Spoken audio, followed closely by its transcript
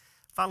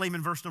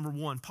Philemon, verse number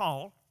 1.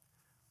 Paul,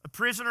 a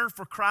prisoner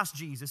for Christ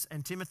Jesus,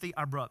 and Timothy,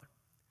 our brother.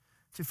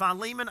 To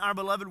Philemon, our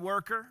beloved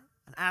worker,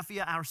 and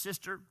Apphia, our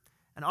sister,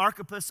 and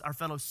Archippus, our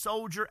fellow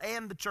soldier,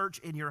 and the church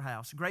in your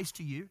house. Grace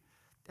to you,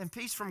 and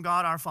peace from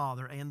God our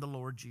Father and the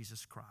Lord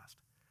Jesus Christ.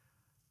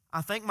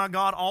 I thank my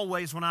God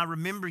always when I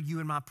remember you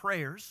in my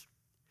prayers,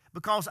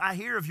 because I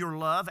hear of your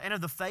love and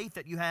of the faith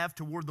that you have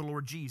toward the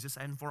Lord Jesus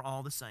and for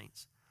all the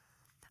saints.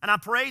 And I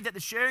pray that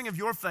the sharing of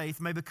your faith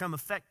may become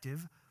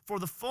effective for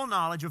the full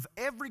knowledge of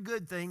every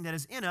good thing that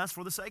is in us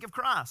for the sake of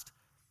Christ.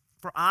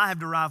 For I have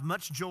derived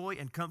much joy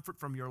and comfort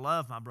from your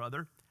love, my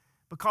brother,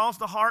 because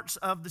the hearts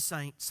of the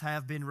saints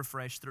have been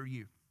refreshed through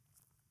you.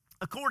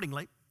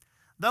 Accordingly,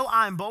 though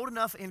I am bold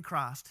enough in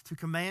Christ to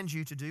command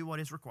you to do what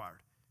is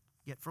required,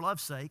 yet for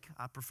love's sake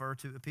I prefer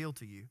to appeal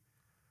to you.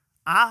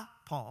 I,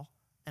 Paul,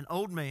 an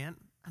old man,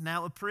 and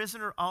now a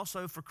prisoner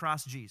also for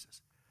Christ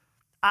Jesus,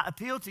 I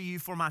appeal to you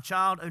for my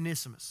child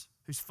Onesimus,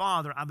 whose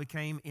father I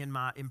became in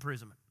my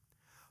imprisonment.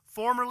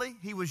 Formerly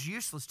he was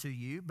useless to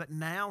you, but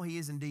now he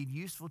is indeed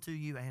useful to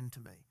you and to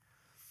me.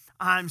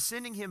 I am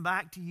sending him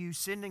back to you,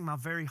 sending my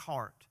very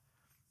heart.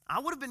 I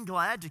would have been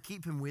glad to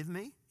keep him with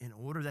me in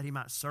order that he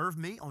might serve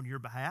me on your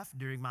behalf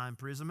during my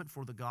imprisonment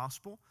for the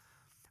gospel.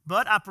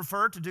 But I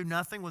prefer to do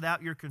nothing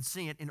without your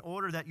consent in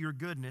order that your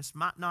goodness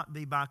might not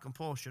be by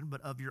compulsion, but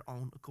of your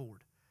own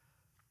accord.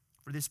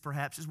 For this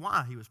perhaps is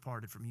why he was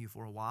parted from you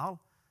for a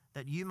while,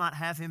 that you might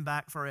have him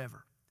back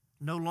forever,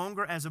 no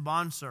longer as a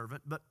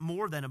bondservant, but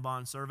more than a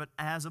bondservant,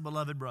 as a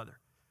beloved brother,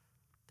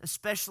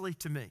 especially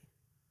to me.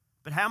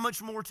 But how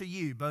much more to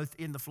you, both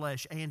in the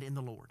flesh and in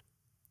the Lord?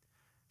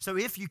 So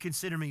if you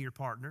consider me your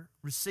partner,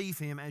 receive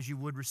him as you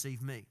would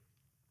receive me.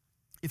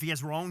 If he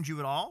has wronged you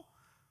at all,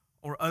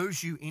 or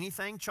owes you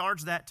anything,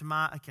 charge that to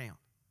my account.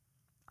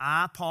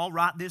 I, Paul,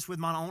 write this with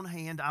my own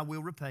hand, I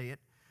will repay it,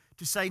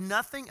 to say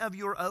nothing of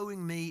your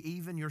owing me,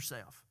 even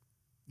yourself.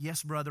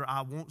 Yes, brother,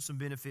 I want some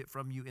benefit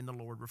from you in the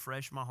Lord.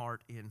 Refresh my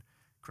heart in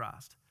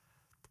Christ.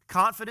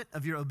 Confident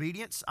of your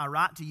obedience, I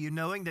write to you,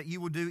 knowing that you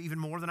will do even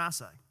more than I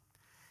say.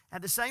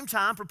 At the same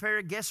time, prepare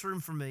a guest room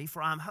for me,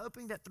 for I am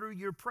hoping that through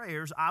your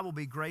prayers I will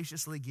be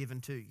graciously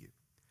given to you.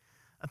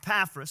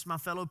 Epaphras, my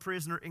fellow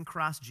prisoner in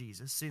Christ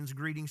Jesus, sends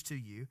greetings to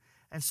you,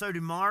 and so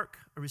do Mark,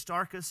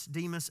 Aristarchus,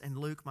 Demas, and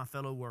Luke, my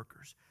fellow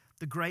workers.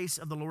 The grace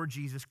of the Lord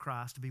Jesus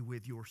Christ be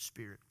with your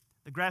spirit.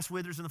 The grass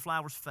withers and the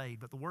flowers fade,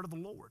 but the word of the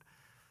Lord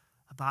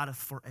abideth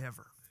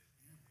forever.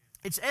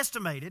 It's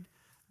estimated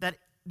that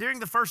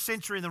during the first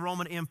century in the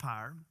Roman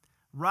Empire,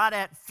 right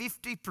at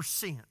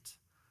 50%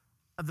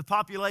 of the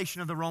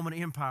population of the Roman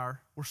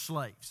Empire were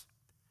slaves.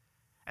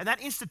 And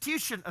that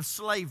institution of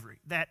slavery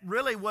that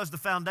really was the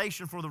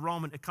foundation for the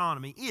Roman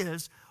economy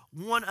is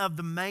one of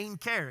the main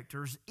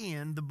characters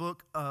in the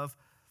book of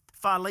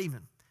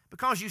Philemon.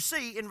 Because you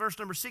see in verse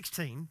number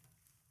 16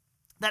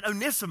 that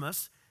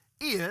Onesimus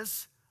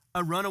is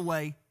a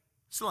runaway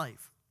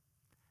slave.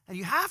 And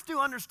you have to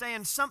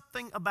understand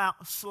something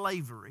about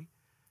slavery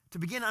to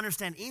begin to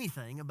understand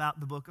anything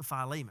about the book of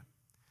Philemon.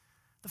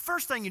 The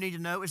first thing you need to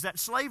know is that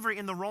slavery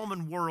in the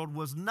Roman world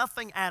was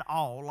nothing at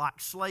all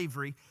like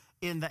slavery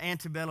in the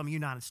antebellum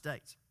United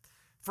States.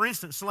 For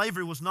instance,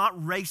 slavery was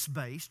not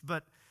race-based,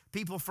 but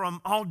people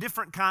from all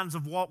different kinds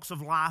of walks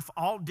of life,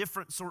 all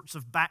different sorts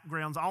of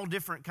backgrounds, all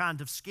different kinds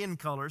of skin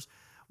colors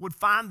would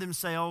find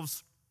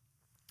themselves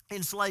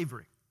in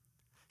slavery.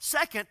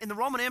 Second, in the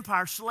Roman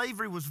Empire,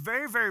 slavery was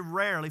very, very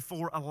rarely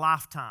for a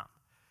lifetime.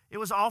 It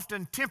was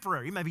often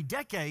temporary, maybe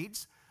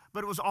decades,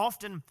 but it was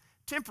often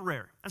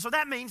temporary. And so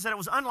that means that it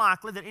was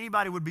unlikely that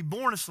anybody would be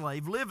born a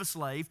slave, live a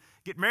slave,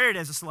 get married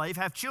as a slave,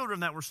 have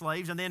children that were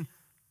slaves, and then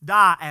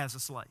die as a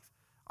slave.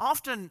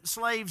 Often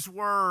slaves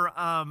were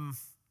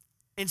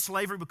in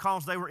slavery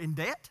because they were in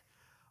debt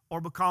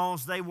or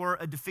because they were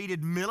a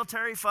defeated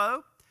military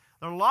foe.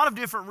 There are a lot of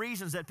different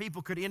reasons that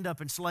people could end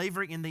up in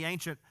slavery in the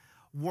ancient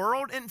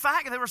world. In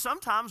fact, there were some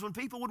times when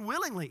people would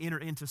willingly enter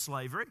into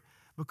slavery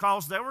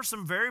because there were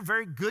some very,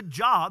 very good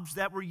jobs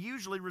that were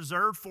usually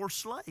reserved for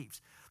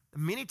slaves.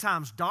 Many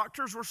times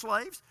doctors were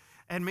slaves,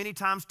 and many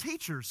times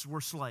teachers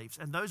were slaves,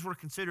 and those were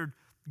considered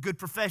good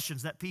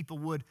professions that people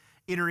would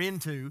enter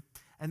into,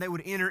 and they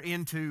would enter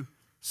into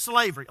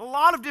slavery. A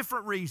lot of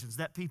different reasons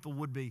that people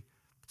would be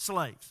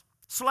slaves.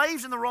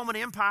 Slaves in the Roman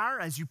Empire,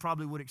 as you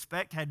probably would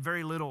expect, had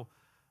very little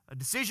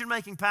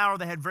decision-making power.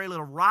 They had very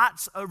little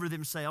rights over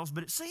themselves,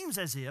 but it seems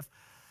as if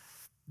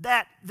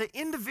that the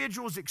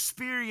individual's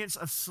experience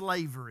of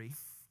slavery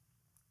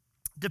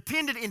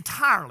depended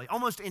entirely,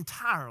 almost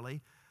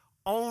entirely,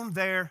 on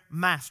their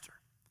master.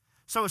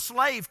 So a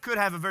slave could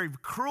have a very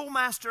cruel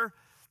master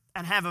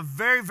and have a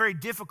very, very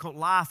difficult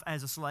life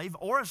as a slave,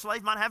 or a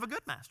slave might have a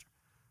good master.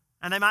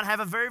 And they might have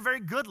a very, very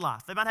good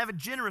life. They might have a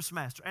generous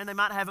master, and they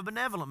might have a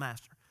benevolent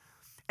master.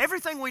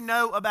 Everything we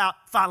know about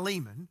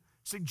Philemon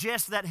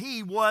suggests that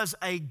he was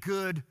a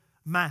good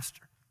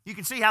master. You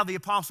can see how the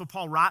Apostle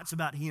Paul writes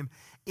about him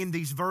in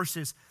these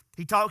verses.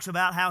 He talks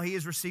about how he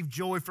has received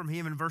joy from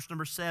him in verse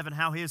number 7,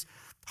 how his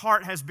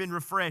heart has been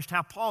refreshed,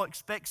 how Paul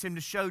expects him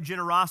to show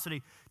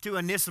generosity to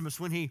Onesimus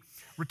when he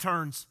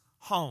returns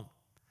home.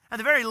 At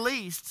the very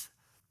least,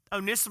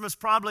 Onesimus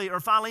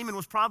Philemon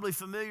was probably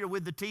familiar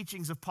with the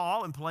teachings of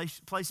Paul in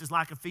places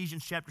like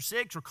Ephesians chapter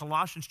 6 or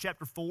Colossians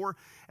chapter 4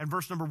 and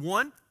verse number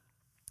 1,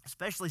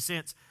 especially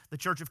since the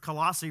church of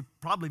Colossae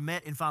probably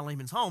met in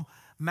Philemon's home.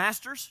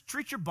 Masters,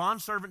 treat your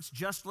bondservants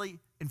justly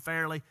and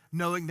fairly,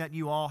 knowing that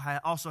you all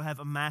also have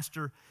a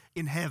master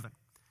in heaven.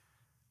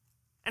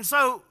 And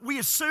so we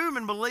assume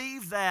and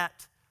believe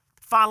that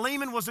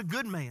Philemon was a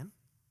good man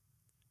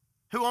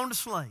who owned a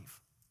slave,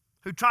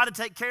 who tried to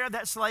take care of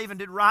that slave and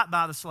did right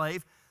by the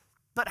slave.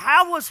 But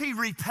how was he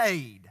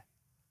repaid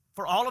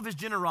for all of his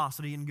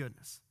generosity and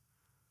goodness?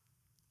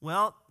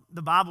 Well,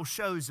 the Bible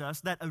shows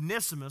us that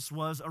Onesimus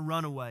was a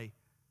runaway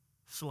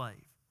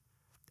slave.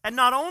 And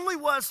not only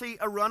was he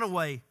a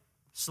runaway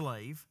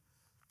slave,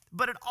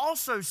 but it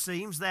also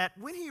seems that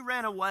when he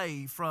ran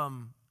away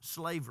from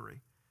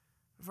slavery,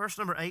 verse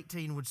number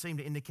 18 would seem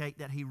to indicate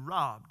that he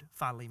robbed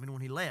Philemon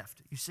when he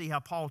left. You see how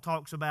Paul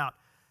talks about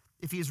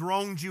if he has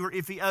wronged you or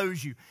if he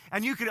owes you.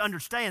 And you could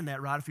understand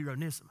that, right, if you're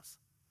Onesimus.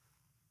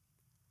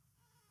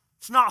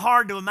 It's not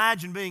hard to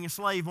imagine being a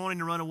slave wanting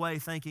to run away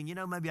thinking,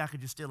 maybe I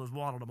could just steal his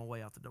wallet on my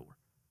way out the door.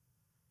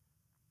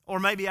 Or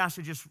maybe I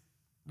should just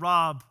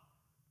rob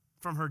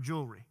from her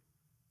jewelry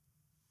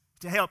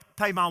to help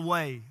pay my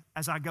way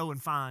as I go and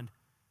find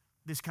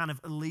this kind of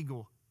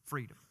illegal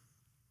freedom.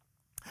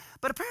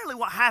 But apparently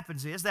what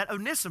happens is that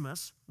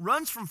Onesimus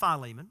runs from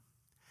Philemon,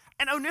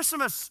 and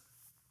Onesimus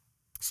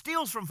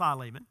steals from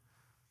Philemon,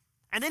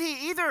 and then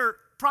he either,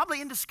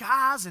 probably in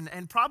disguise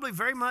and probably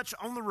very much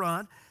on the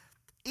run,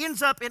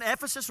 ends up in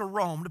Ephesus or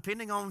Rome,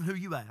 depending on who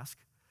you ask.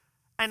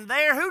 And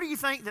there, who do you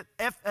think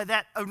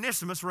that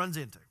Onesimus runs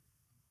into?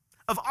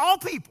 Of all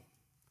people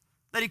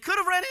that he could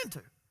have run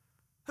into,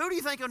 who do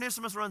you think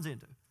Onesimus runs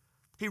into?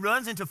 He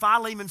runs into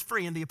Philemon's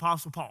friend, the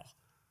Apostle Paul.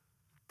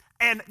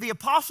 And the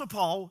Apostle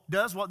Paul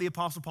does what the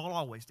Apostle Paul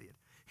always did.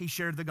 He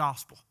shared the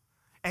gospel,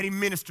 and he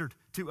ministered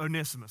to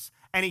Onesimus,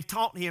 and he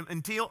taught him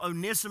until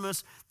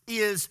Onesimus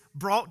is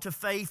brought to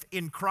faith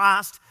in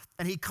Christ,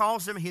 and he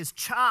calls him his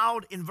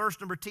child in verse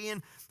number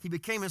 10. He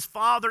became his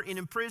father in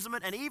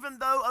imprisonment, and even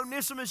though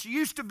Onesimus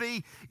used to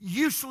be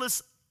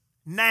useless,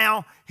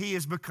 now he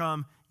has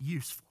become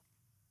useful.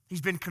 He's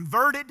been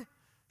converted.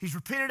 He's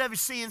repented of his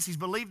sins. He's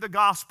believed the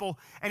gospel,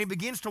 and he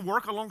begins to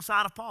work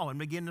alongside of Paul and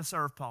begin to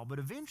serve Paul. But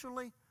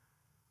eventually,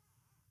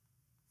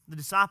 the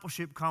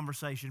discipleship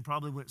conversation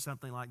probably went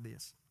something like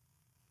this.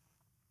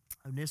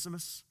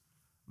 Onesimus,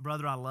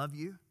 brother, I love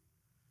you.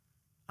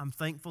 I'm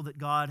thankful that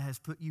God has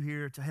put you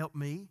here to help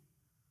me,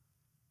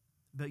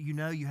 but you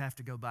have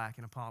to go back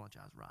and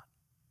apologize, right?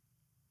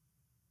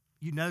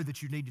 You know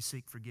that you need to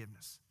seek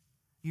forgiveness.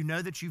 You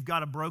know that you've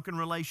got a broken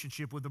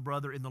relationship with a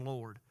brother in the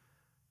Lord,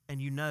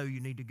 and you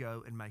need to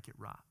go and make it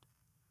right.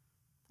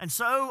 And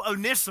so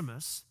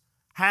Onesimus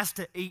has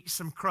to eat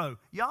some crow.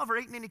 Y'all ever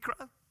eaten any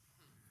crow?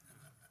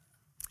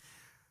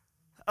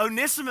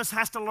 Onesimus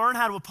has to learn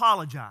how to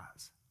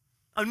apologize.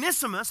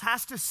 Onesimus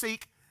has to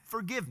seek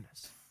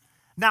forgiveness.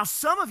 Now,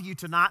 some of you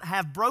tonight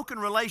have broken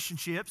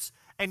relationships,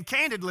 and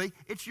candidly,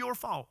 it's your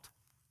fault.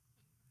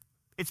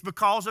 It's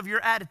because of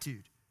your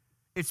attitude.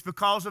 It's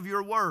because of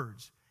your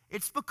words.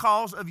 It's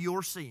because of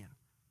your sin.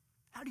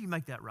 How do you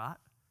make that right?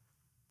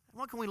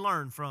 What can we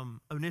learn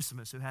from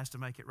Onesimus who has to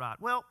make it right?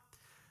 Well,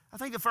 I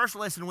think the first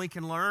lesson we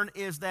can learn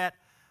is that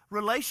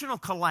relational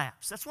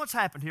collapse. That's what's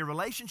happened here.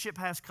 Relationship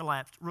has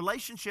collapsed.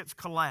 Relationships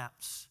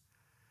collapse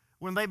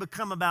when they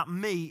become about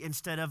me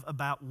instead of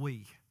about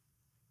we.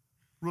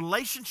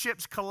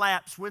 Relationships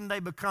collapse when they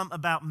become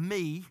about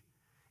me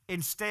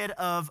instead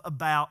of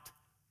about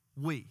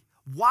we.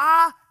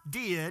 Why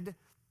did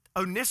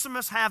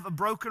Onesimus have a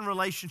broken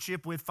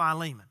relationship with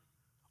Philemon?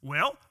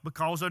 Well,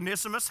 because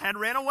Onesimus had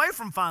ran away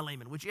from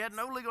Philemon, which he had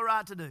no legal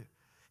right to do.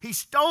 He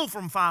stole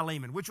from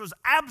Philemon, which was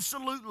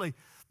absolutely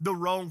the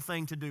wrong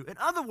thing to do. In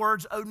other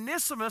words,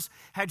 Onesimus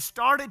had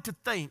started to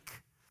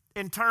think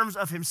in terms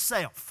of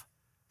himself.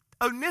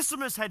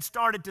 Onesimus had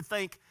started to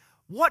think,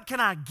 what can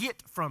I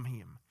get from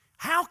him?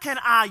 How can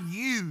I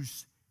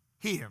use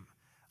him?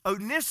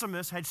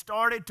 Onesimus had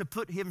started to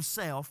put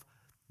himself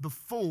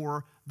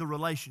before the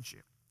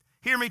relationship.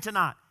 Hear me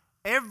tonight.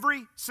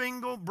 Every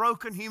single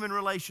broken human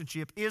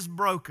relationship is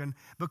broken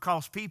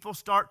because people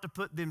start to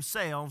put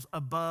themselves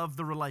above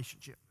the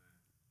relationship.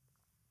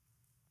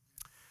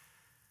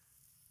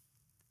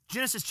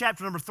 Genesis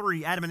chapter number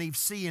 3, Adam and Eve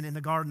sin in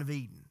the Garden of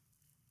Eden.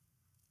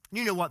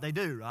 You know what they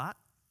do, right?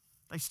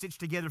 They stitch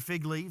together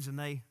fig leaves and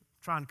they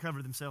try and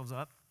cover themselves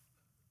up.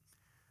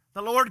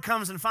 The Lord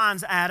comes and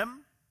finds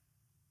Adam.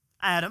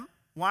 Adam,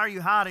 why are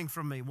you hiding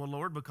from me? Well,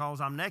 Lord,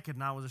 because I'm naked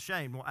and I was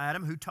ashamed. Well,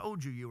 Adam, who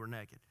told you you were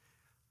naked?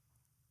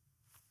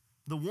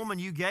 The woman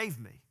you gave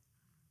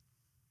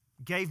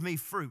me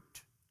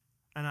fruit,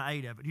 and I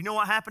ate of it. You know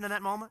what happened in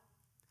that moment?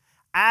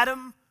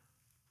 Adam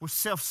was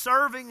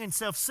self-serving and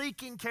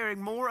self-seeking,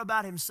 caring more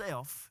about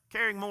himself,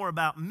 caring more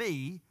about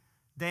me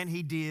than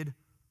he did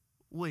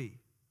we.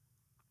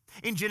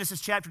 In Genesis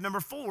chapter number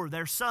 4,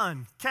 their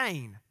son,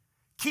 Cain,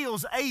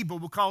 kills Abel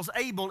because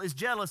Abel is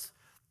jealous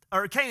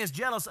Cain is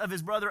jealous of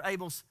his brother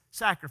Abel's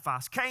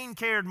sacrifice. Cain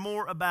cared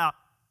more about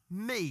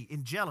me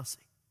in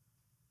jealousy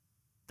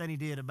than he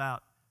did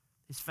about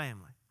his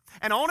family.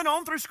 And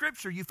on through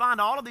Scripture, you find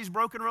all of these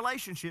broken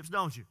relationships,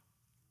 don't you?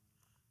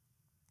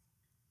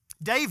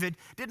 David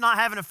did not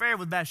have an affair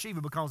with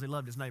Bathsheba because he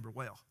loved his neighbor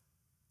well.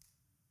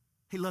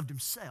 He loved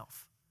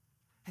himself.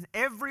 And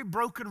every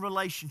broken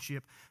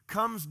relationship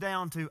comes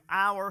down to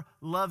our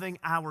loving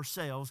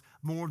ourselves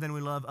more than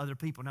we love other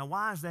people. Now,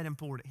 why is that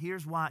important?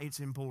 Here's why it's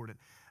important.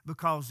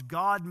 Because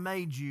God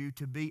made you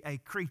to be a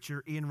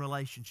creature in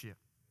relationship.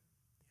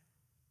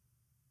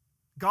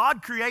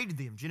 God created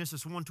them.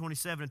 Genesis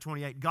 1:27 and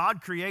 28.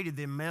 God created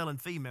them male and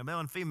female. Male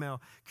and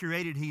female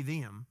created He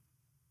them.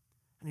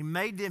 And He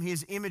made them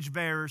His image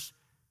bearers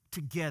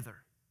together.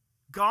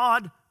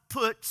 God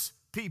puts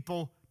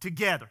people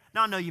together.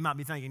 Now, I know you might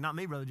be thinking, not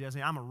me, Brother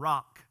Jesse, I'm a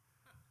rock.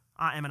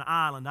 I am an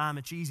island. I am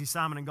a cheesy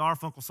Simon and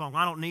Garfunkel song.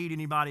 I don't need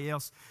anybody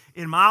else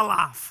in my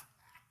life.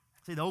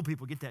 See, the old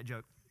people get that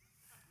joke.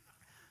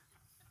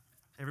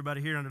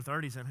 Everybody here under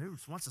 30 saying,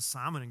 what's a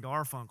Simon and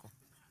Garfunkel?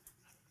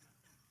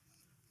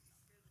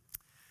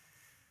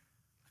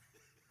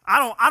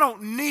 I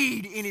don't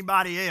need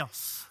anybody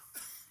else.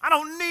 I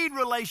don't need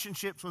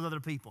relationships with other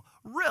people.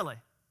 Really?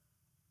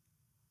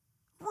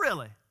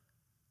 Really?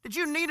 Did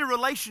you need a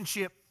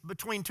relationship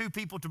between two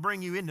people to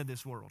bring you into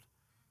this world?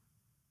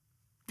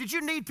 Did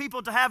you need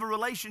people to have a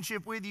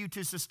relationship with you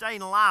to sustain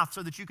life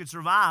so that you could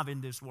survive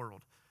in this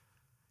world?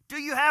 Do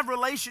you have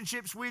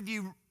relationships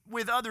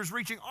with others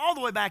reaching all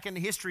the way back into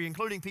history,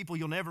 including people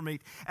you'll never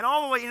meet, and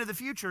all the way into the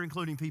future,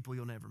 including people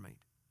you'll never meet?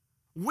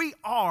 We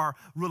are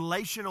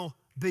relational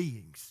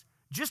beings.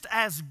 Just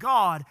as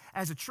God,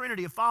 as a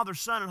Trinity of Father,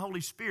 Son, and Holy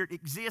Spirit,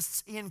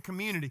 exists in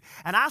community.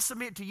 And I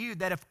submit to you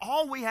that if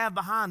all we have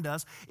behind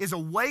us is a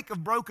wake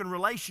of broken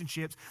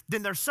relationships,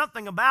 then there's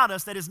something about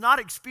us that is not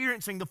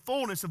experiencing the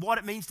fullness of what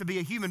it means to be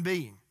a human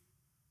being.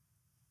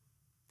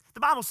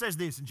 The Bible says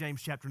this in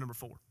James chapter number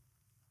 4.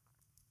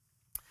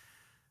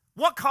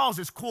 What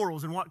causes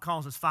quarrels and what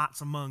causes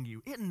fights among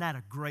you? Isn't that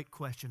a great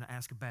question to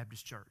ask a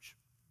Baptist church?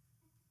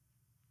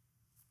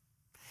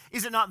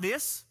 Is it not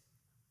this?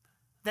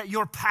 That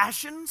your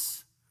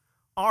passions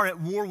are at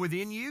war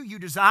within you. You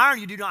desire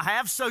and you do not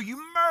have, so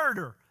you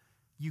murder.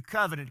 You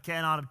covet and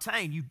cannot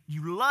obtain.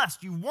 You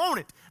lust, you want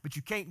it, but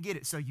you can't get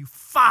it, so you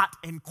fight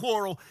and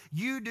quarrel.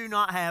 You do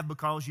not have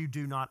because you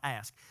do not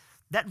ask.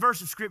 That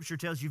verse of Scripture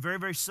tells you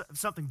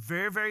something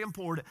very, very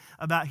important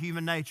about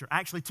human nature.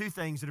 Actually, two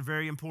things that are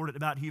very important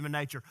about human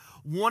nature.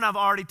 One, I've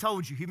already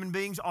told you, human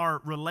beings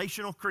are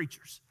relational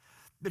creatures.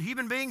 But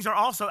human beings are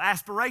also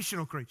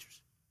aspirational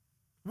creatures.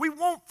 We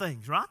want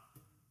things, right?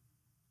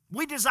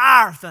 We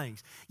desire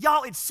things.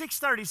 Y'all, it's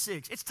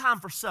 6:36. It's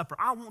time for supper.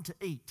 I want to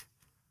eat.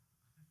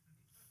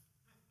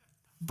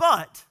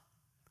 But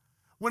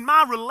when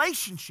my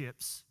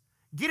relationships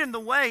get in the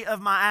way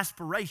of my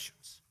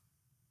aspirations,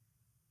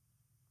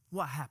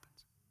 what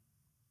happens?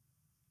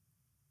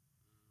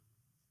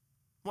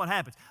 What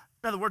happens?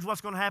 In other words,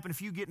 what's going to happen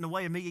if you get in the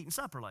way of me eating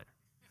supper later?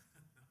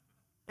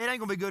 It ain't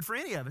going to be good for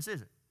any of us,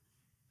 is it?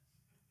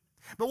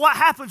 But what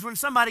happens when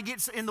somebody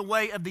gets in the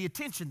way of the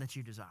attention that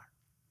you desire?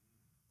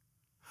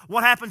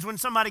 What happens when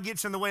somebody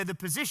gets in the way of the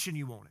position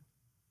you wanted?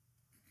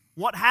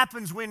 What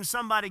happens when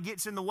somebody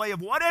gets in the way of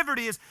whatever it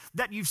is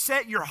that you've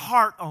set your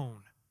heart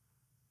on?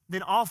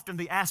 Then often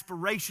the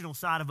aspirational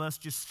side of us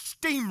just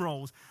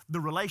steamrolls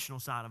the relational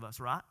side of us,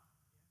 right?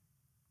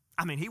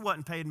 I mean, he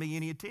wasn't paying me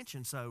any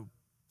attention, so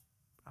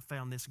I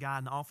found this guy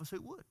in the office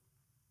who would.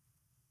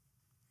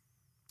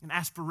 An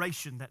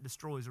aspiration that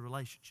destroys a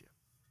relationship.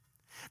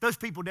 Those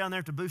people down there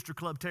at the Booster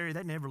Club, Terry,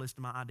 they never listen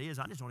to my ideas.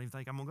 I just don't even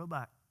think I'm going to go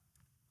back.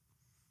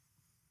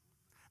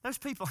 Those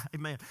people,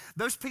 amen,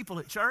 those people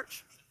at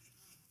church,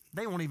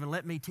 they won't even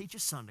let me teach a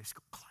Sunday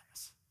school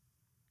class.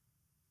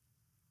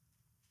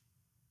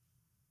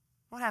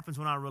 What happens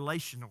when our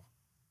relational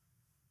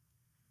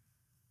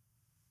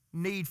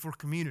need for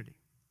community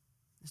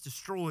is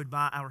destroyed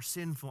by our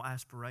sinful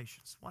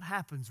aspirations? What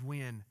happens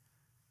when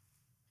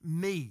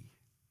me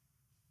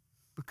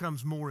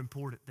becomes more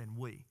important than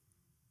we?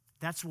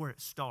 That's where it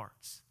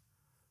starts.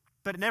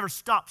 But it never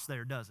stops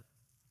there, does it?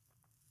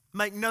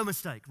 Make no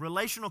mistake,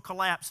 relational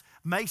collapse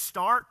may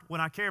start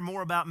when I care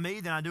more about me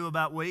than I do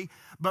about we,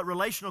 but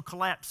relational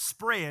collapse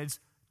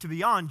spreads to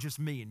beyond just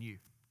me and you.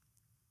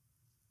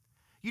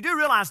 You do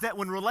realize that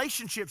when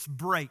relationships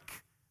break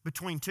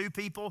between two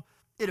people,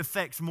 it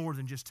affects more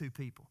than just two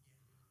people.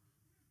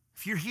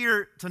 If you're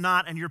here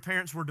tonight and your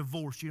parents were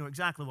divorced, you know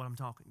exactly what I'm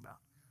talking about.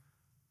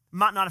 It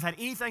might not have had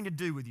anything to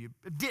do with you.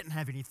 It didn't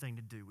have anything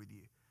to do with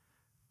you.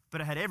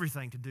 But it had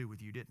everything to do with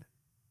you, didn't it?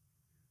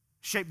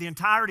 Shaped the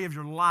entirety of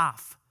your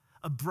life.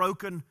 A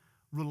broken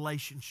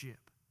relationship.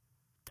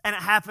 And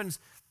it happens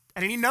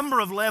at any number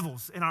of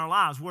levels in our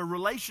lives where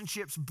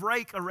relationships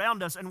break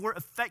around us and we're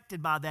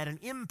affected by that and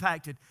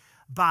impacted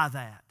by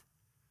that.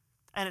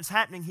 And it's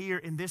happening here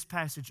in this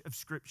passage of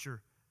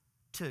Scripture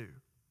too.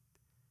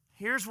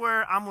 Here's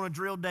where I'm going to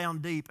drill down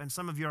deep, and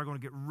some of you are going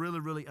to get really,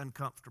 really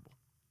uncomfortable.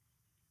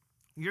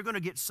 You're going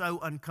to get so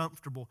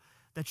uncomfortable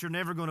that you're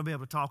never going to be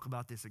able to talk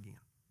about this again.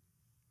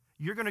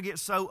 You're going to get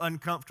so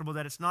uncomfortable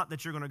that it's not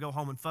that you're going to go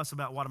home and fuss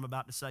about what I'm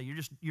about to say.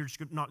 You're just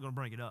not going to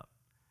bring it up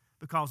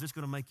because it's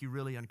going to make you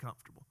really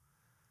uncomfortable.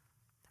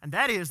 And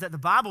that is that the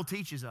Bible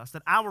teaches us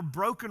that our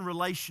broken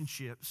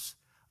relationships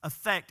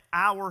affect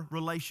our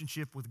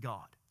relationship with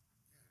God.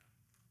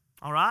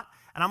 All right?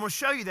 And I'm going to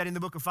show you that in the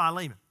book of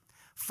Philemon.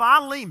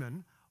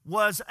 Philemon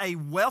was a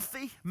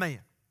wealthy man.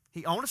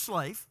 He owned a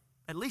slave,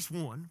 at least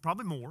one,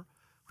 probably more,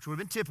 which would have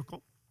been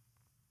typical.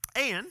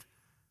 And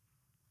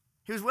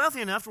he was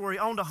wealthy enough to where he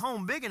owned a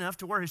home big enough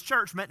to where his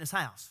church met in his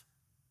house.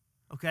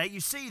 Okay, you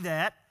see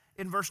that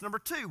in verse number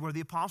 2, where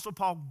the Apostle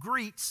Paul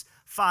greets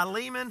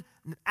Philemon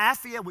and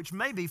Apphia, which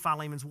may be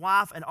Philemon's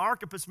wife, and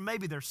Archippus,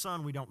 maybe their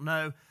son, we don't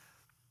know,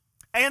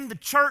 and the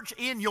church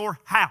in your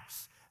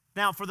house.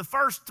 Now, for the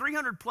first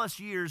 300 plus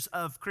years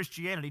of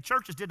Christianity,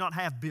 churches did not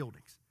have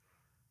buildings.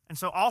 And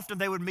so often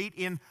they would meet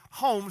in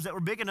homes that were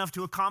big enough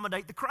to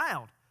accommodate the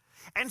crowd.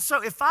 And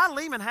so if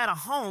Philemon had a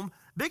home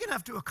big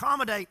enough to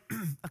accommodate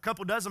a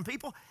couple dozen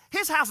people,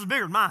 his house was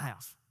bigger than my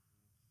house.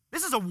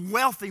 This is a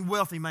wealthy,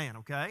 wealthy man,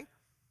 okay?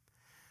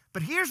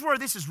 But here's where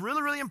this is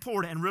really, really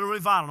important and really, really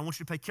vital. I want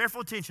you to pay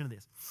careful attention to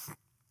this.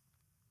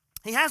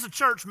 He has a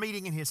church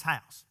meeting in his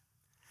house.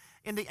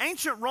 In the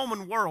ancient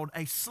Roman world,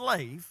 a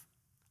slave,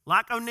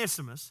 like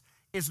Onesimus,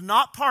 is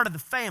not part of the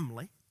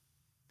family,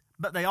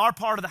 but they are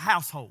part of the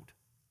household.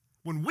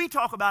 When we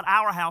talk about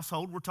our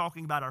household, we're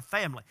talking about our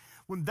family.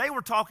 When they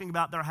were talking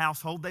about their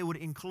household, they would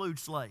include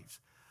slaves.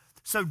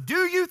 So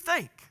do you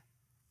think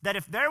that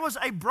if there was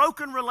a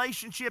broken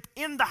relationship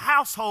in the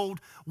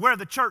household where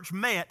the church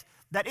met,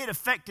 that it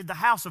affected the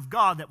house of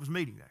God that was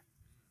meeting there?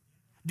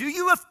 Do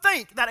you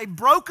think that a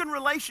broken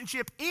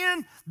relationship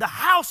in the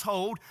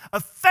household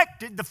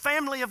affected the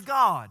family of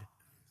God?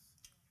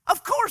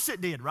 Of course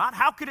it did, right?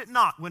 How could it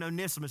not when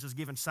Onesimus is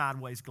given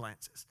sideways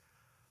glances?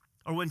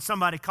 Or when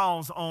somebody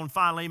calls on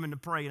Philemon to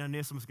pray and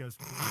Onesimus goes,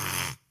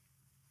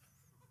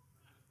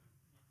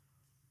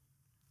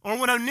 or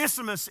when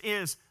Onesimus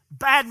is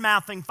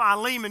bad-mouthing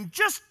Philemon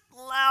just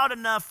loud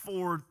enough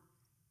for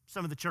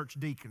some of the church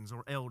deacons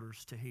or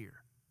elders to hear.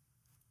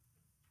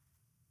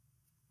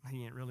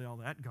 He ain't really all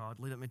that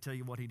godly. Let me tell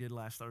you what he did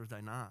last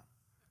Thursday night.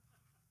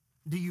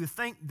 Do you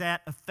think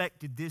that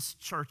affected this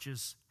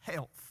church's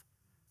health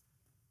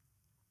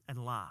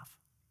and life?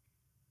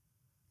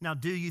 Now,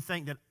 do you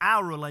think that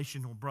our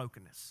relational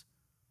brokenness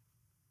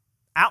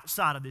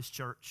outside of this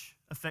church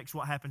affects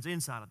what happens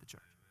inside of the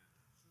church?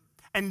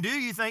 And do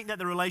you think that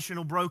the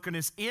relational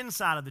brokenness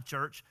inside of the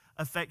church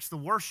affects the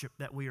worship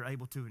that we are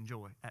able to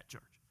enjoy at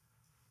church?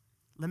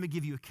 Let me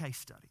give you a case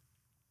study.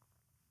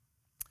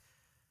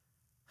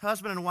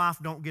 Husband and wife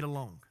don't get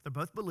along. They're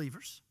both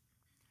believers.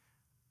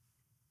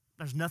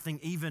 There's nothing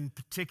even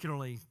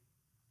particularly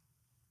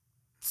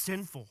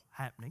sinful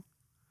happening.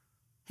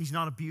 He's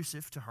not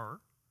abusive to her.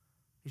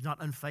 He's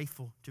not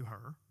unfaithful to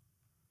her.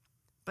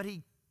 But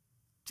he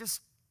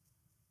just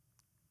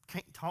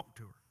can't talk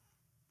to her.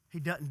 He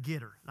doesn't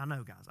get her. I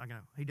know, guys, I know.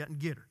 He doesn't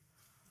get her.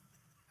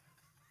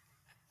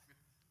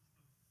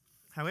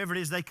 However it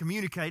is they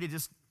communicate, it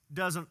just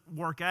doesn't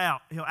work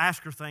out. He'll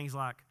ask her things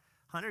like,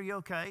 honey, are you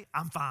okay?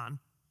 I'm fine.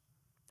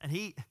 And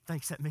he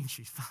thinks that means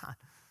she's fine.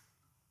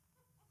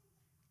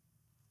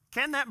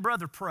 Can that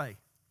brother pray?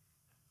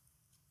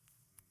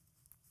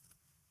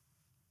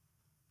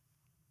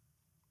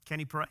 Can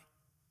he pray?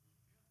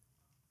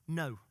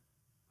 No.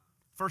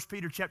 1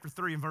 Peter chapter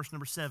 3 and verse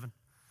number 7.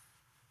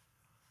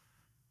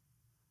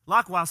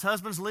 Likewise,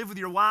 husbands, live with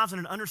your wives in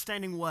an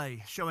understanding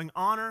way, showing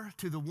honor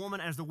to the woman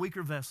as the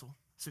weaker vessel,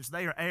 since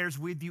they are heirs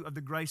with you of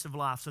the grace of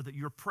life, so that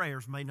your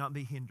prayers may not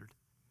be hindered.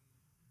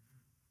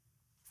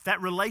 If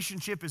that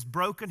relationship is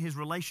broken, his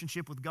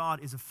relationship with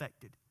God is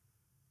affected.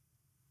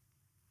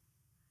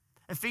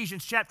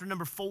 Ephesians chapter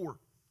number 4.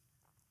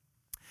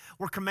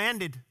 We're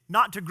commanded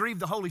not to grieve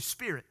the Holy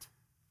Spirit.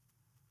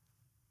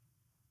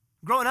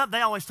 Growing up, they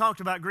always talked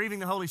about grieving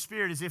the Holy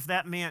Spirit as if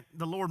that meant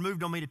the Lord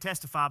moved on me to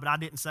testify, but I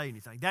didn't say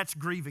anything. That's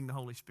grieving the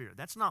Holy Spirit.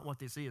 That's not what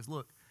this is.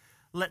 Look,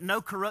 let no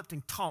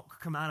corrupting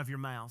talk come out of your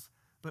mouths,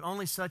 but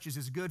only such as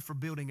is good for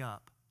building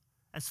up,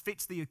 as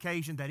fits the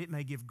occasion, that it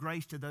may give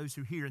grace to those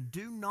who hear. And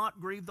do not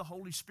grieve the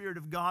Holy Spirit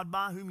of God,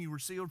 by whom you were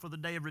sealed for the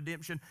day of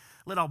redemption.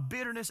 Let all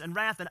bitterness and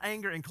wrath and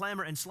anger and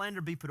clamor and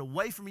slander be put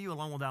away from you,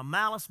 along with all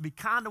malice. Be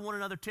kind to one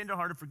another,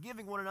 tenderhearted,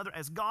 forgiving one another,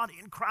 as God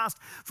in Christ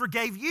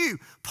forgave you.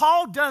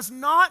 Paul does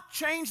not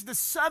change the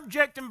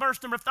subject in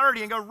verse number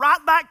 30 and go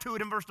right back to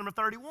it in verse number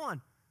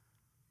 31.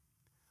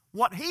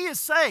 What he is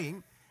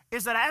saying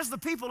is that as the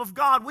people of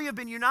God, we have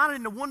been united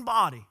into one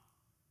body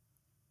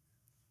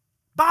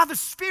by the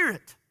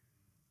Spirit.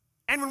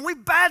 And when we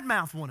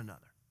badmouth one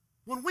another,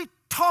 when we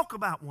talk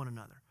about one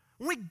another,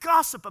 when we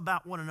gossip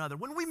about one another,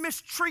 when we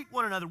mistreat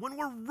one another, when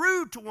we're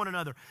rude to one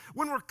another,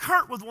 when we're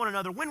curt with one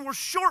another, when we're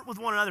short with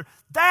one another,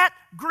 that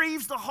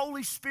grieves the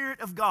Holy Spirit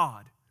of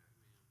God.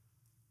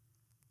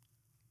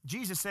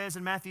 Jesus says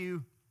in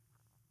Matthew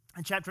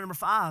in chapter number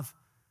 5,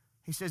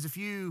 he says, if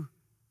you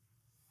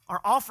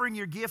are offering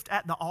your gift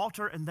at the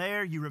altar, and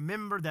there you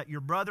remember that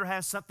your brother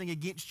has something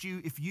against you,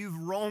 if you've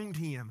wronged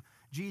him,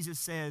 Jesus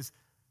says,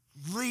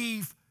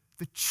 leave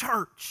the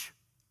church.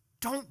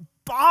 Don't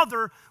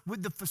bother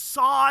with the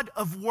facade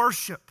of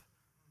worship.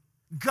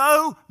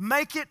 Go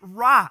make it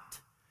right.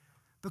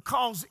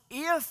 Because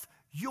if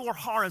your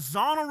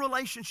horizontal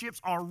relationships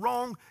are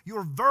wrong,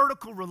 your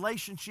vertical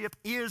relationship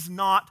is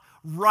not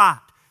right.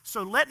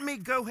 So let me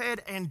go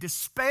ahead and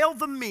dispel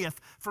the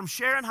myth from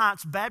Sharon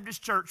Heights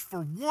Baptist Church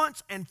for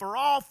once and for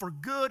all, for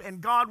good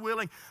and God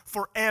willing,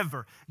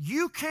 forever.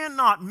 You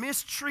cannot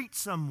mistreat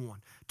someone,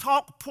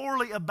 talk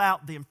poorly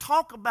about them,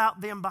 talk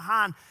about them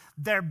behind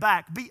their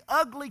back, be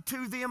ugly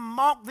to them,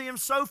 mock them,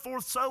 so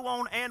forth, so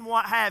on, and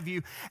what have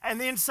you,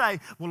 and then say,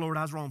 well, Lord,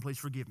 I was wrong, please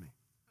forgive me.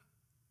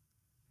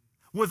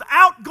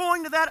 Without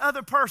going to that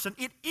other person,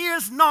 it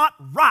is not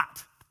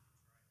right.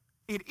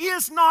 It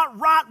is not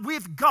right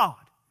with God.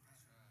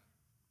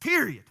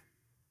 Period.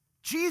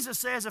 Jesus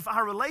says if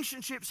our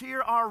relationships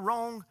here are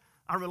wrong,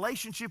 our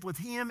relationship with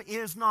Him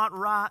is not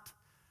right,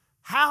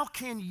 how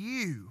can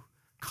you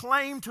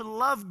claim to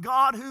love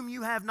God whom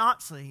you have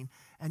not seen,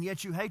 and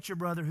yet you hate your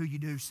brother who you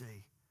do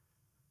see?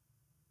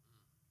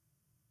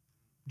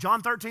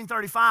 John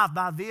 13:35,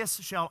 by this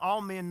shall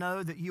all men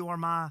know that you are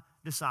my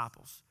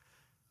disciples.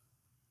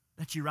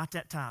 That you write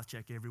that tithe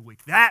check every week.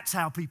 That's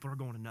how people are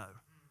going to know.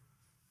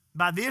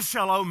 By this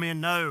shall all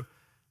men know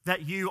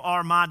that you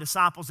are my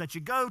disciples, that you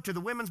go to the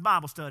women's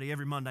Bible study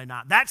every Monday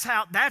night. That's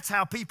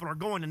how people are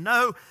going to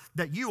know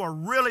that you are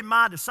really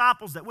my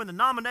disciples, that when the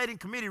nominating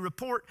committee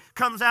report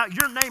comes out,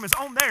 your name is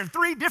on there in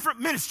 3 different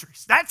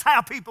ministries. That's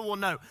how people will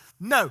know.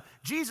 No,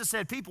 Jesus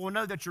said people will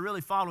know that you're really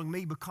following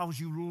me because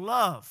you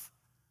love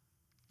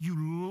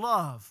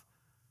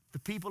the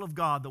people of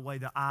God the way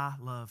that I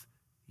love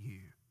you.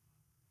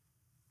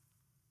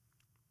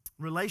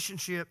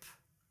 Relationship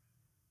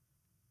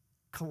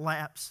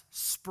collapse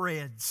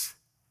spreads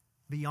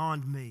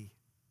beyond me.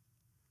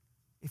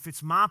 If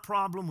it's my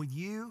problem with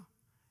you,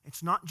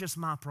 it's not just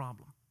my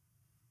problem.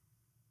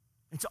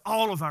 It's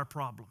all of our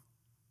problem.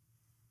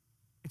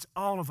 It's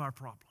all of our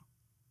problem.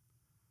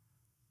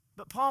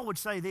 But Paul would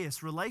say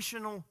this,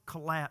 relational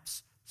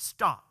collapse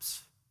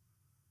stops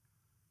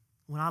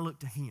when I look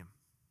to Him.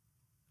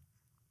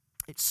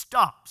 It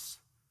stops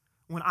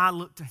when I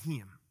look to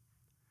Him.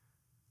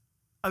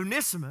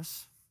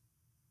 Onesimus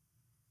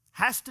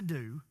has to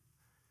do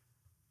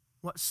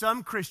what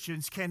some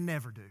Christians can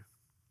never do.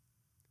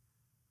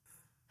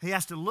 He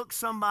has to look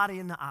somebody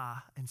in the eye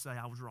and say,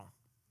 I was wrong,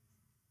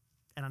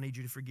 and I need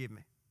you to forgive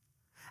me.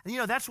 And you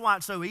know, that's why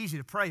it's so easy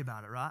to pray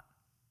about it, right?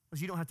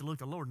 Because you don't have to look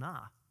the Lord in the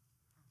eye.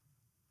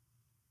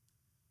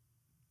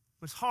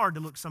 But it's hard to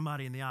look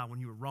somebody in the eye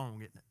when you were wrong,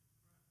 isn't it?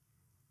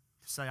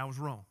 To say, I was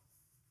wrong.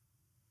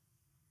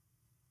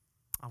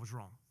 I was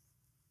wrong.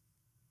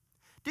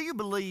 Do you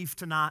believe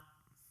tonight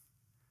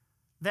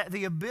that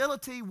the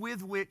ability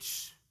with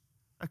which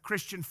a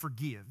Christian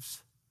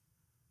forgives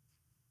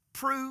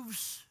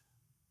proves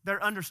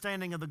their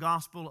understanding of the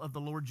gospel of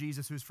the Lord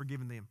Jesus who has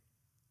forgiven them?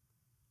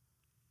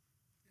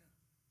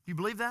 Do you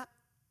believe that?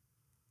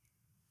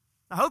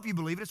 I hope you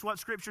believe it. It's what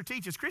Scripture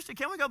teaches. Christian,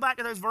 can we go back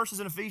to those verses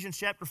in Ephesians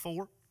chapter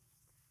 4?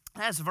 It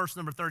has verse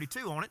number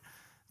 32 on it.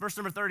 Verse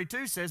number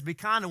 32 says, be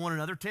kind to one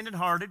another,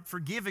 tender-hearted,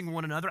 forgiving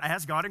one another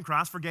as God in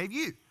Christ forgave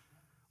you.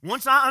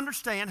 Once I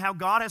understand how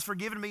God has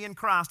forgiven me in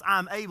Christ, I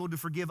am able to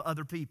forgive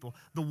other people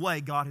the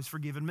way God has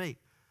forgiven me.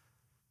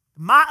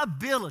 My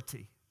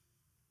ability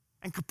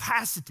and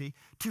capacity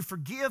to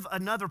forgive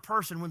another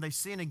person when they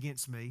sin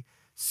against me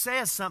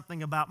says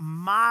something about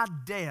my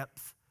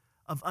depth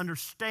of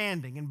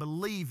understanding and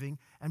believing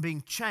and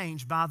being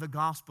changed by the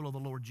gospel of the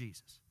Lord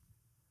Jesus.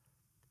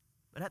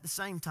 But at the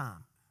same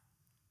time,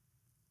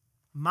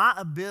 my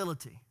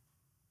ability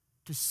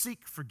to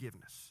seek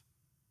forgiveness,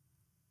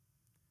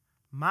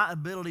 my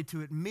ability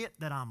to admit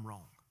that I'm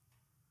wrong,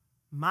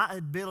 my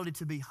ability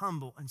to be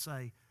humble and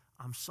say,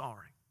 I'm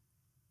sorry,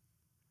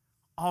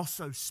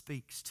 also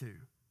speaks to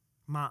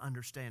my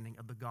understanding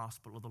of the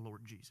gospel of the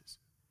Lord Jesus.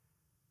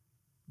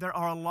 There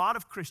are a lot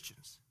of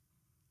Christians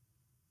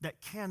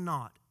that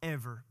cannot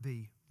ever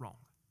be wrong.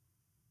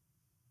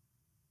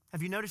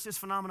 Have you noticed this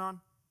phenomenon?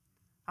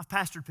 I've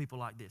pastored people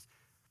like this.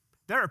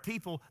 There are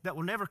people that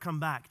will never come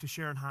back to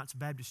Sharon Heights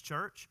Baptist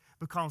Church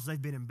because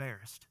they've been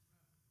embarrassed.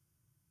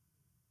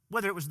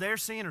 Whether it was their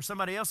sin or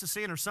somebody else's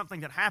sin or something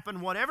that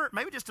happened, whatever,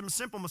 maybe just a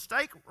simple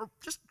mistake or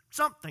just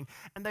something,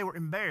 and they were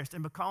embarrassed.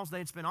 And because they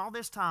had spent all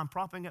this time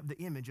propping up the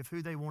image of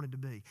who they wanted to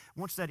be,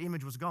 once that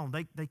image was gone,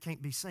 they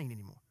can't be seen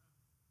anymore.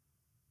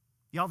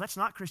 Y'all, that's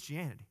not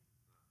Christianity.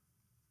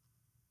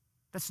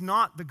 That's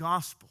not the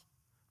gospel.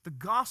 The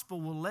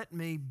gospel will let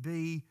me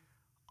be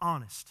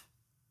honest.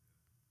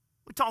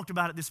 We talked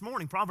about it this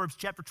morning, Proverbs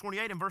chapter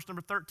 28 and verse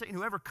number 13.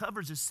 Whoever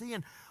covers his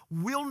sin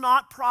will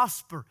not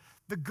prosper.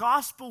 The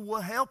gospel will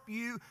help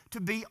you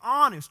to be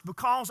honest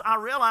because I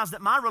realize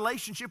that my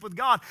relationship with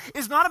God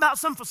is not about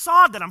some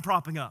facade that I'm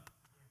propping up.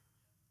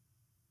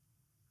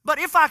 But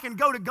if I can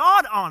go to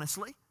God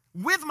honestly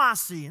with my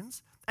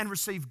sins and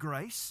receive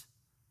grace,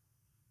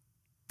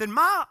 then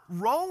my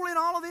role in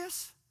all of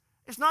this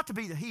is not to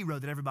be the hero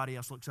that everybody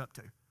else looks up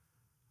to.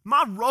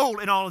 My role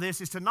in all of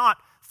this is to not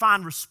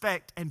find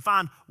respect and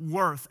find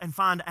worth and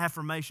find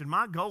affirmation.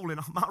 My role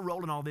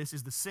in all this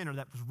is the sinner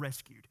that was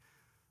rescued.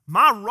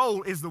 My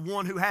role is the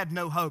one who had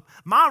no hope.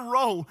 My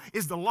role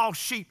is the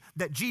lost sheep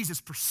that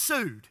Jesus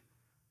pursued.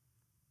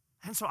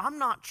 And so I'm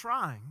not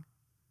trying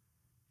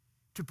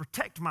to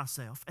protect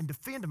myself and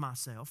defend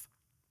myself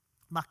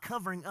by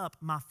covering up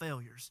my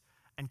failures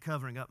and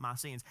covering up my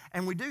sins.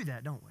 And we do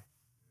that, don't we?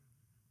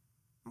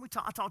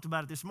 I talked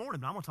about it this morning,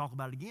 but I'm going to talk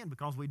about it again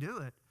because we do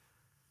it.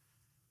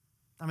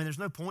 I mean, there's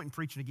no point in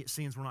preaching against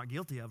sins we're not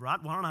guilty of,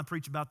 right? Why don't I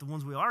preach about the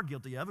ones we are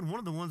guilty of? And one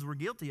of the ones we're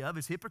guilty of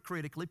is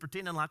hypocritically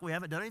pretending like we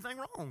haven't done anything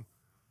wrong.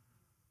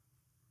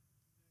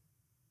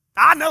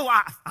 I know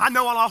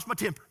I lost my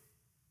temper.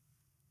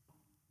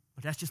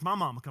 But that's just my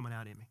mama coming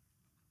out in me.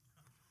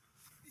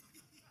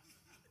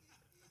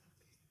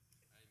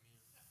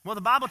 Well,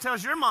 the Bible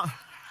tells your mom.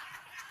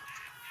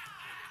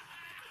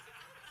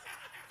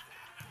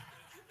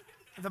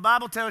 The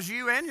Bible tells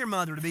you and your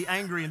mother to be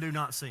angry and do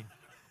not sin.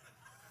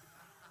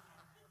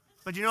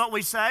 But you know what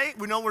we say?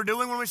 We know what we're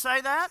doing when we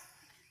say that?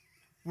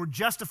 We're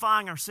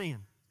justifying our sin.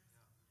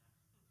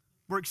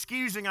 We're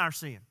excusing our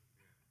sin.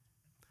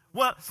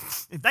 Well,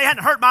 if they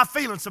hadn't hurt my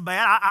feelings so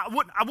bad, I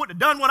wouldn't have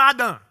done what I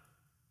done.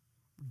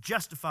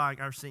 Justifying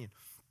our sin.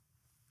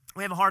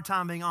 We have a hard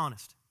time being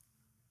honest.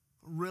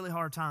 A really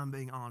hard time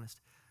being honest.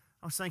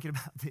 I was thinking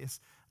about this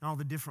and all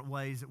the different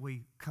ways that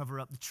we cover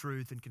up the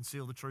truth and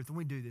conceal the truth. And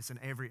we do this in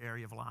every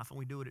area of life, and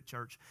we do it at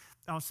church.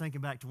 I was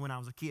thinking back to when I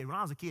was a kid. When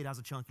I was a kid, I was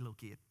a chunky little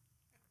kid.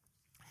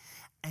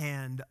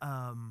 And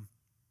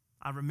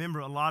I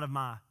remember a lot of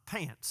my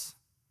pants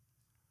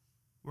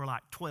were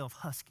like 12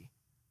 husky.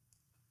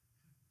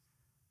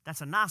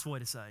 That's a nice way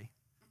to say.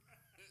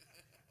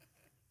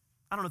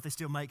 I don't know if they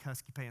still make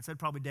husky pants. That'd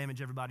probably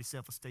damage everybody's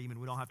self-esteem,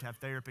 and we don't have to have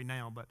therapy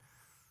now, but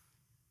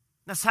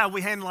that's how we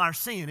handle our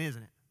sin,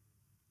 isn't it?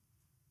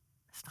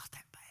 It's not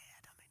that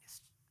bad. I mean,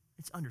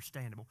 it's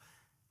understandable.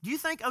 Do you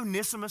think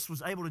Onesimus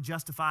was able to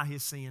justify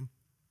his sin?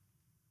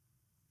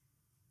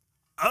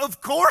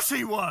 Of course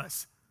he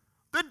was.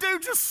 The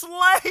dude's a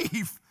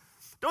slave.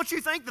 Don't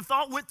you think the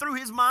thought went through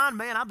his mind,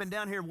 man, I've been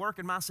down here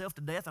working myself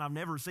to death and I've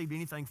never received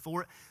anything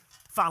for it.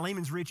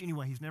 Philemon's rich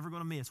anyway. He's never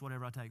going to miss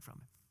whatever I take from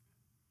him.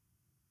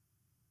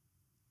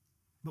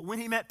 But when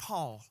he met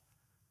Paul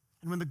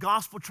and when the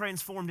gospel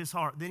transformed his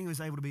heart, then he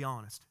was able to be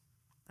honest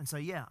and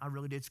say, yeah, I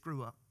really did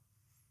screw up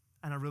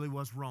and I really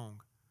was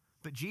wrong.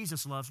 But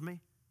Jesus loves me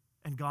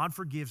and God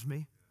forgives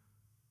me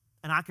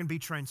and I can be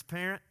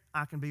transparent,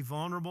 I can be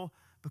vulnerable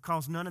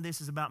because none of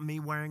this is about me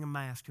wearing a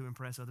mask to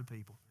impress other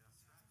people.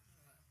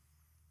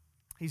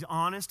 He's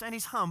honest and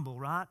he's humble,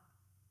 right?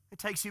 It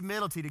takes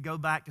humility to go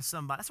back to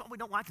somebody. That's why we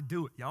don't like to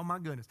do it, y'all. My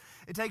goodness.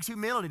 It takes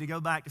humility to go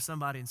back to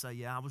somebody and say,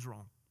 yeah, I was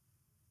wrong.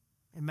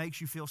 It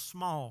makes you feel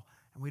small,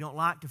 and we don't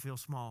like to feel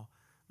small.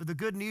 But the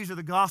good news of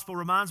the gospel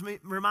reminds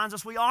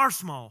us we are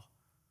small.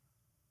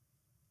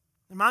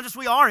 It reminds us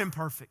we are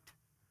imperfect.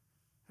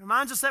 It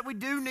reminds us that we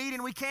do need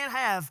and we can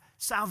have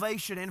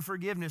salvation and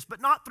forgiveness,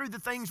 but not through the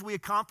things we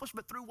accomplish,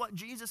 but through what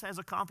Jesus has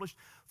accomplished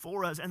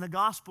for us. And the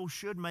gospel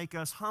should make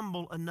us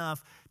humble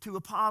enough to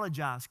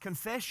apologize.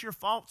 Confess your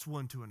faults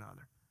one to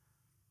another.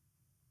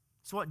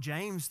 It's what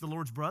James, the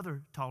Lord's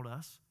brother, taught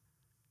us.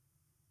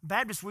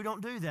 Baptists, we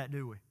don't do that,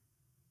 do we?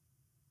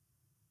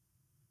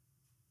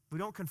 We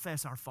don't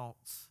confess our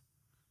faults.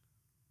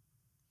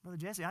 Brother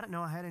Jesse, I didn't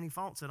know I had any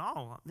faults at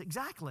all.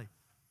 Exactly.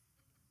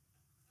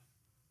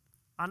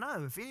 I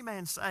know, if any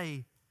man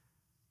say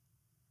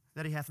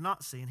that he hath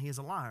not sinned, he is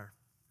a liar.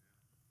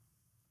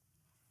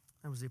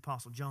 That was the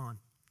Apostle John.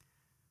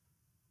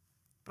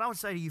 But I would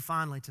say to you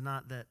finally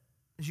tonight that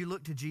as you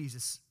look to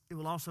Jesus, it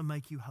will also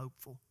make you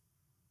hopeful.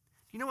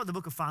 Do you know what the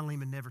book of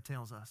Philemon never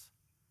tells us?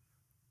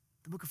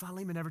 The book of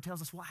Philemon never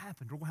tells us what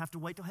happened. We're going to have to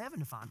wait till heaven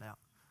to find out.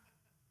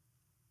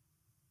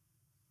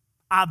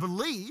 I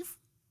believe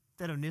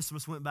that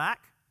Onesimus went back,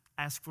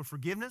 asked for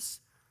forgiveness.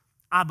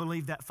 I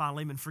believe that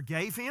Philemon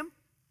forgave him.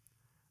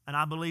 And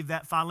I believe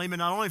that Philemon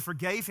not only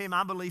forgave him,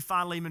 I believe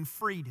Philemon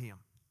freed him.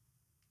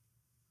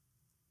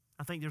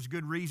 I think there's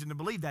good reason to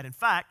believe that. In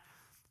fact,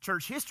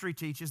 church history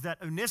teaches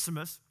that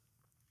Onesimus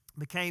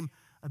became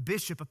a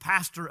bishop, a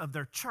pastor of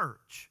their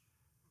church.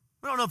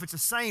 We don't know if it's the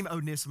same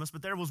Onesimus,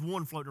 but there was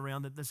one floating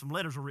around that some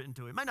letters were written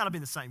to him. It may not have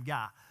been the same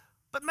guy,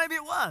 but maybe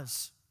it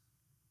was.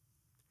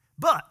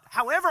 But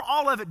however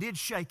all of it did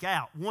shake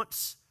out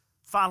once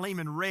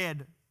Philemon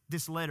read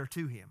this letter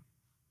to him,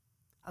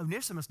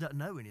 Onesimus doesn't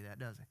know any of that,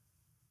 does he?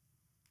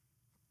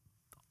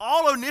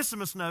 All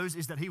Onesimus knows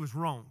is that he was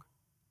wrong.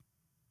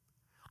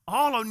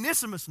 All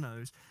Onesimus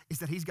knows is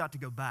that he's got to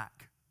go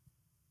back.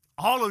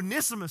 All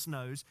Onesimus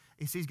knows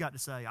is he's got to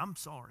say, I'm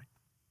sorry.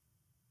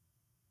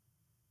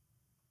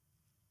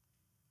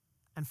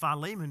 And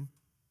Philemon,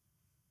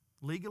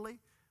 legally,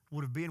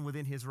 would have been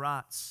within his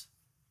rights,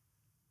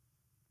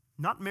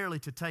 not merely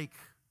to take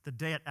the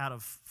debt out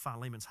of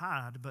Philemon's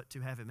hide, but to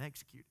have him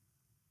executed.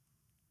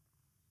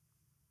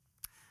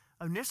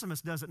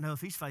 Onesimus doesn't know if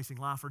he's facing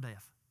life or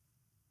death.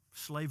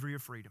 slavery or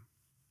freedom.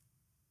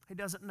 He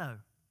doesn't know.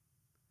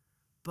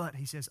 But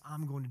he says,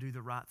 I'm going to do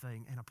the right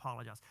thing and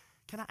apologize.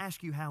 Can I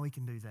ask you how he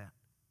can do that?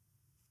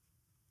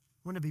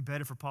 Wouldn't it be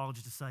better for Paul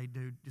just to say,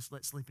 dude, just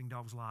let sleeping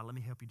dogs lie. Let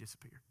me help you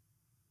disappear.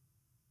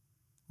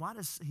 Why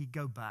does he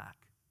go back?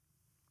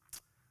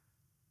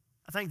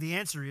 I think the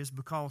answer is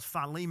because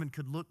Philemon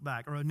could look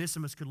back, or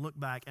Onesimus could look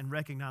back and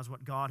recognize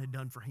what God had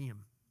done for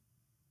him.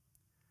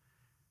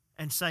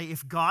 And say,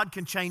 if God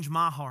can change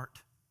my heart,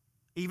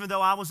 even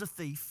though I was a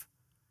thief,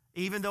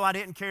 even though I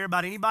didn't care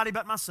about anybody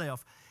but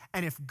myself,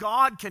 and if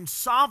God can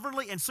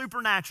sovereignly and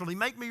supernaturally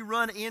make me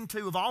run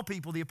into, of all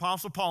people, the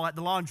Apostle Paul at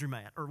the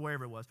laundromat or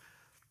wherever it was,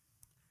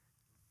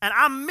 and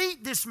I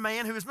meet this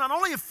man who is not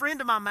only a friend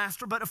of my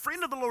master, but a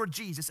friend of the Lord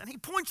Jesus, and he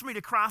points me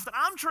to Christ, and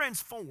I'm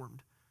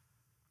transformed,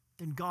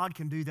 then God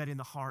can do that in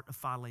the heart of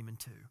Philemon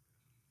too.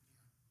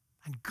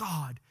 And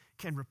God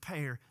can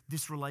repair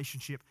this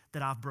relationship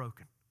that I've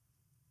broken.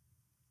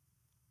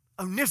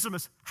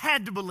 Onesimus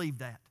had to believe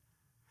that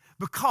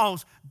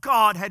because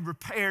God had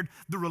repaired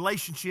the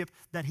relationship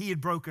that he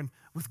had broken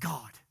with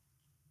God.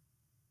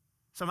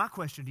 So my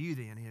question to you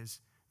then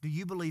is, do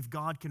you believe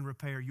God can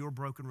repair your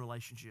broken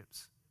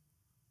relationships?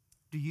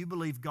 Do you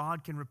believe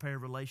God can repair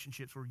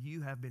relationships where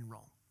you have been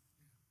wrong?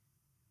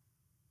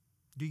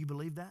 Do you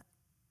believe that?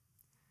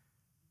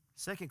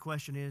 Second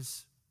question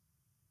is,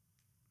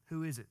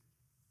 who is it?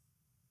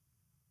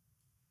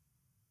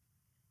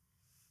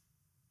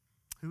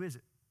 Who is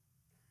it?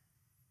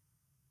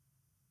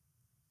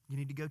 You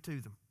need to go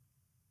to them.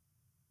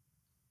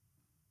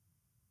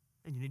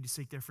 And you need to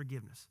seek their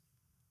forgiveness.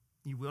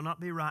 You will not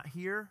be right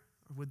here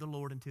or with the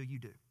Lord until you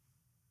do.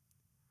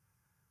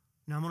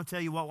 Now I'm going to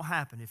tell you what will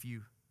happen if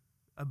you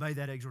obey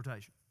that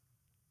exhortation.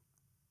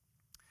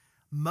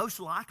 Most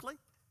likely,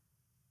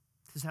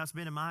 this is how it's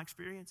been in my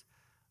experience,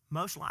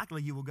 most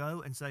likely you will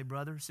go and say,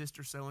 brother,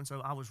 sister,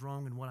 so-and-so, I was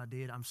wrong in what I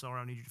did. I'm sorry,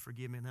 I need you to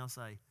forgive me. And they'll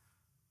say,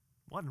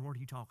 what in the world are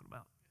you talking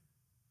about?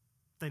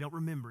 They don't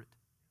remember it.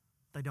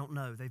 They don't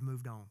know. They've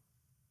moved on.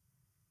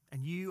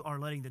 And you are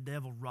letting the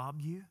devil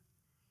rob you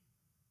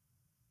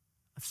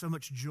of so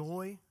much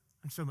joy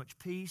and so much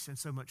peace and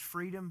so much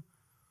freedom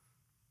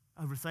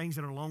over things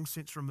that are long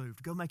since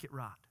removed. Go make it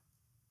right.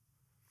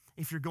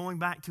 If you're going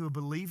back to a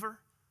believer,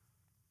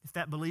 if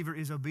that believer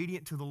is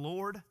obedient to the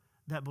Lord,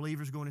 that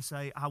believer is going to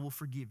say, I will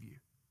forgive you.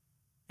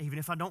 Even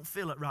if I don't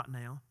feel it right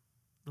now,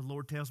 the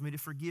Lord tells me to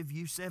forgive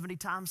you 70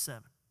 times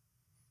 7.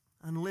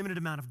 Unlimited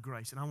amount of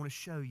grace, and I want to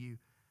show you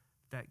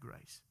that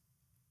grace.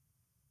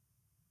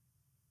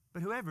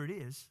 But whoever it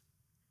is,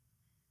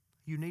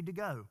 you need to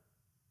go.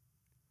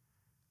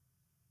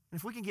 And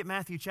if we can get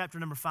Matthew chapter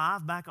number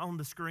 5 back on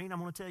the screen, I'm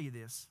going to tell you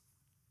this.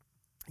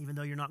 Even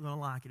though you're not going to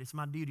like it, it's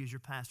my duty as your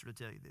pastor to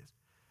tell you this.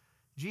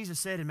 Jesus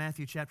said in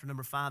Matthew chapter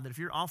number 5 that if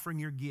you're offering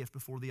your gift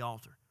before the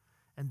altar,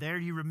 and there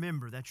you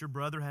remember that your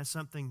brother has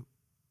something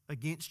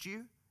against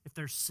you, if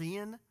there's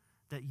sin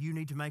that you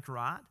need to make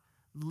right,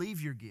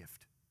 leave your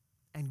gift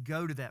and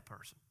go to that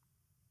person.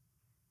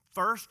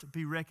 First,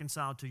 be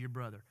reconciled to your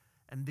brother,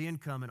 and then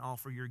come and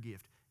offer your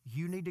gift.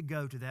 You need to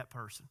go to that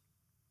person.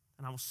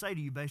 And I will say to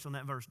you based on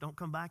that verse, don't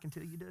come back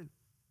until you do.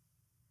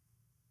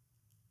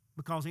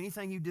 Because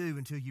anything you do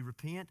until you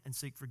repent and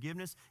seek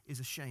forgiveness is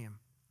a sham.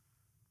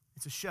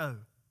 It's a show.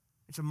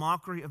 It's a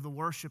mockery of the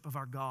worship of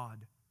our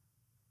God.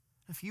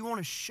 If you want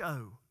to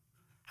show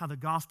how the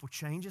gospel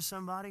changes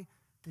somebody,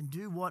 then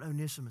do what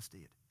Onesimus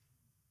did.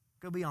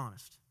 Go be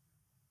honest.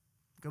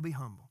 Go be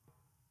humble.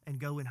 And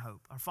go in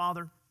hope. Our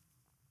Father,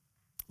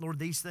 Lord,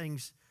 these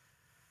things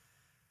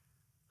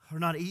are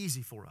not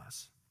easy for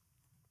us.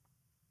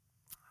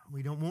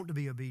 We don't want to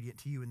be obedient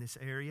to you in this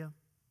area.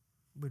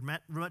 We'd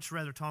much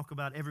rather talk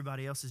about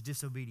everybody else's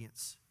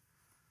disobedience,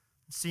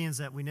 sins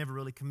that we never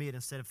really commit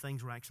instead of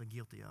things we're actually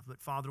guilty of. But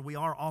Father, we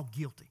are all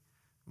guilty.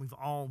 We've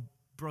all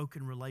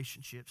broken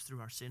relationships through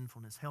our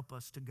sinfulness. Help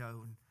us to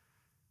go and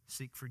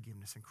seek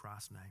forgiveness in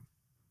Christ's name.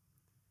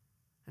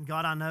 And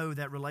God, I know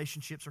that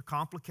relationships are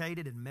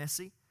complicated and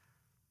messy.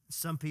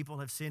 Some people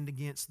have sinned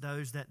against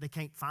those that they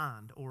can't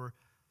find or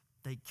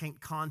they can't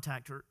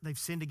contact, or they've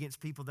sinned against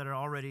people that are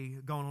already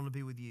gone on to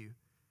be with you.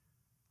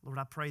 Lord,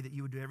 I pray that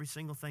you would do every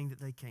single thing that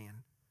they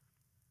can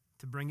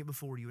to bring it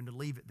before you and to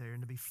leave it there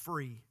and to be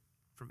free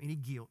from any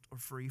guilt or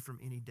free from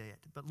any debt.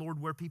 But Lord,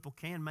 where people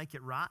can make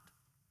it right,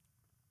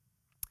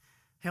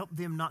 help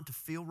them not to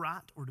feel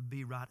right or to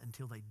be right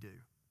until they do.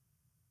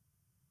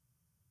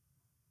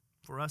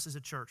 For us as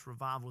a church,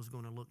 revival is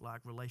going to look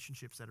like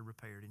relationships that are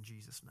repaired in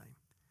Jesus' name.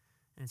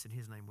 And it's in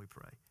his name we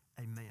pray.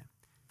 Amen.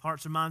 If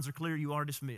hearts and minds are clear, you are dismissed.